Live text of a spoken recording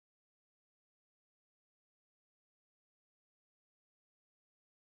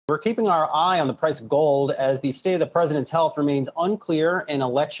We're keeping our eye on the price of gold as the state of the president's health remains unclear and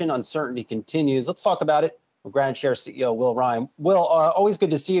election uncertainty continues. Let's talk about it with Granite Share CEO Will Rhind. Will, always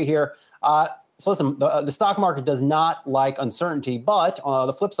good to see you here. So listen, the stock market does not like uncertainty, but on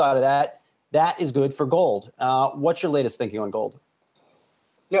the flip side of that, that is good for gold. What's your latest thinking on gold?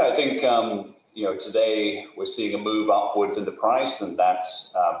 Yeah, I think today we're seeing a move upwards in the price, and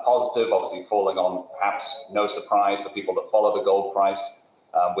that's positive. Obviously, falling on perhaps no surprise for people that follow the gold price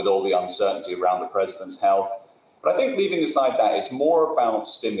with all the uncertainty around the president's health. But I think leaving aside that, it's more about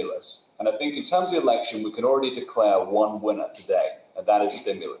stimulus. And I think in terms of the election, we can already declare one winner today, and that is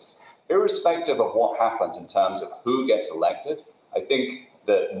stimulus. Irrespective of what happens in terms of who gets elected, I think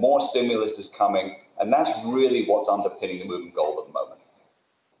that more stimulus is coming, and that's really what's underpinning the move in gold at the moment.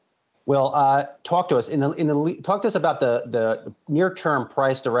 Well, talk to us talk to us about the near-term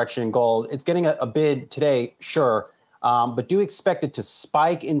price direction in gold. It's getting a bid today, sure, but do expect it to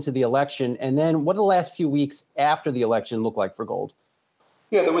spike into the election. And then what do the last few weeks after the election look like for gold?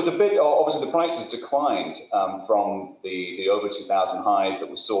 Yeah, there was a bit, obviously the prices declined from the over 2,000 highs that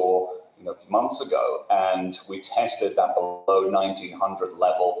we saw a few months ago, and we tested that below 1,900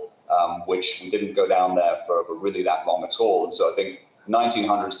 level, which we didn't go down there for really that long at all. And so I think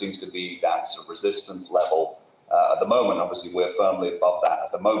 1,900 seems to be that sort of resistance level at the moment. Obviously, we're firmly above that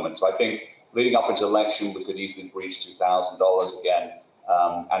at the moment. So I think leading up into election, we could easily breach $2,000 again.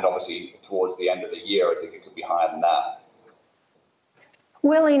 And obviously, towards the end of the year, I think it could be higher than that.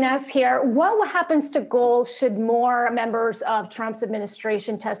 Willie Ness here. What happens to gold should more members of Trump's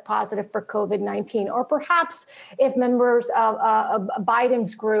administration test positive for COVID-19, or perhaps if members of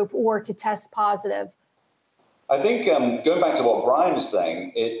Biden's group were to test positive? I think going back to what Brian is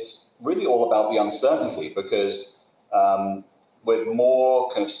saying, it's really all about the uncertainty, because with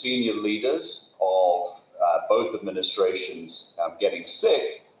more kind of senior leaders of both administrations getting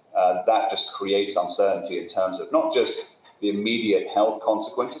sick, that just creates uncertainty in terms of not just the immediate health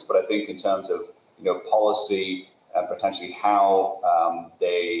consequences, but I think in terms of policy and potentially how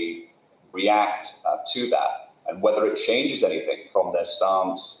they react to that, and whether it changes anything from their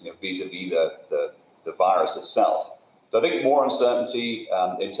stance vis-a-vis the virus itself. So I think more uncertainty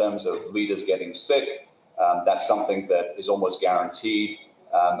in terms of leaders getting sick, that's something that is almost guaranteed.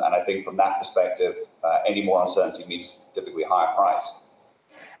 And I think from that perspective, any more uncertainty means typically a higher price.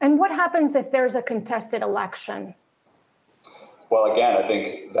 And what happens if there's a contested election? Well, again, I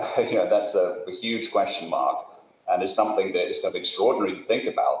think that, that's a huge question mark, and it's something that is going to be extraordinary to think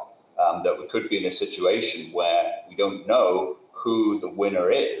about, that we could be in a situation where we don't know who the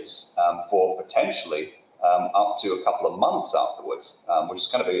winner is for potentially up to a couple of months afterwards, which is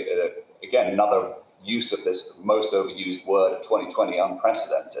kind of, again, another use of this most overused word of 2020,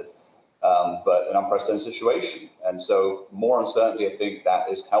 unprecedented, but an unprecedented situation. And so more uncertainty, I think that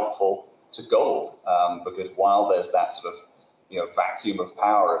is helpful to gold, because while there's that sort of vacuum of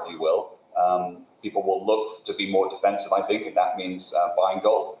power, if you will, people will look to be more defensive, I think, and that means buying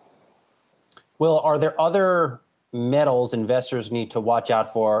gold. Will, are there other metals investors need to watch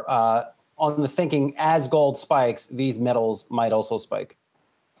out for on the thinking as gold spikes, these metals might also spike?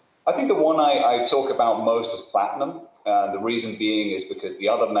 I think the one I talk about most is platinum. The reason being is because the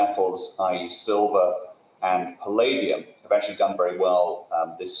other metals, i.e. silver and palladium, have actually done very well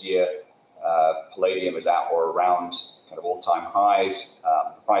this year. Palladium is at or around kind of all-time highs.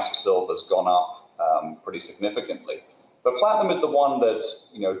 The price of silver has gone up pretty significantly. But platinum is the one that's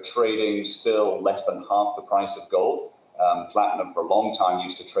trading still less than half the price of gold. Platinum for a long time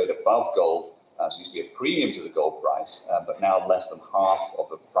used to trade above gold, so it used to be a premium to the gold price, but now less than half of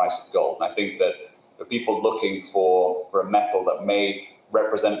the price of gold. And I think that for people looking for a metal that may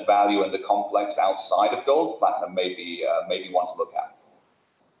represent value in the complex outside of gold, platinum may be one to look at.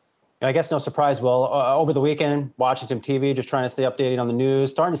 I guess no surprise, Will. Over the weekend, watching some TV, just trying to stay updated on the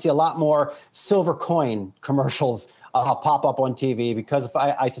news, starting to see a lot more silver coin commercials pop up on TV because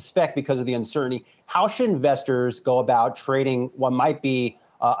I suspect because of the uncertainty. How should investors go about trading what might be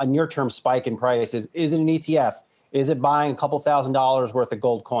a near-term spike in prices? Is it an ETF? Is it buying a couple $1,000s worth of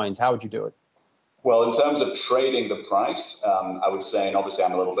gold coins? How would you do it? Well, in terms of trading the price, I would say, and obviously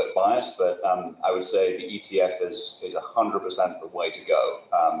I'm a little bit biased, but I would say the ETF is 100% the way to go.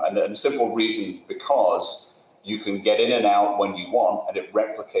 And the simple reason, because you can get in and out when you want, and it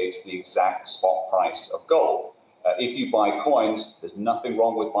replicates the exact spot price of gold. If you buy coins, there's nothing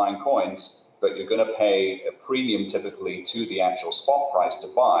wrong with buying coins, but you're going to pay a premium typically to the actual spot price to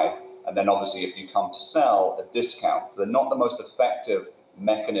buy. And then obviously if you come to sell, a discount. They're not the most effective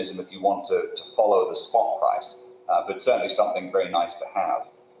mechanism if you want to follow the spot price, but certainly something very nice to have.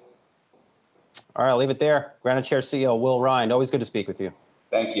 All right, I'll leave it there. Granite Share CEO Will Rhind, always good to speak with you.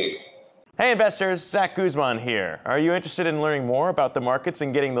 Thank you. Hey investors, Zach Guzman here. Are you interested in learning more about the markets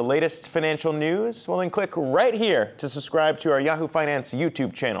and getting the latest financial news? Well, then click right here to subscribe to our Yahoo Finance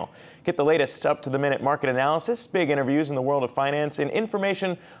YouTube channel. Get the latest up-to-the-minute market analysis, big interviews in the world of finance, and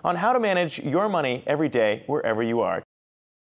information on how to manage your money every day wherever you are.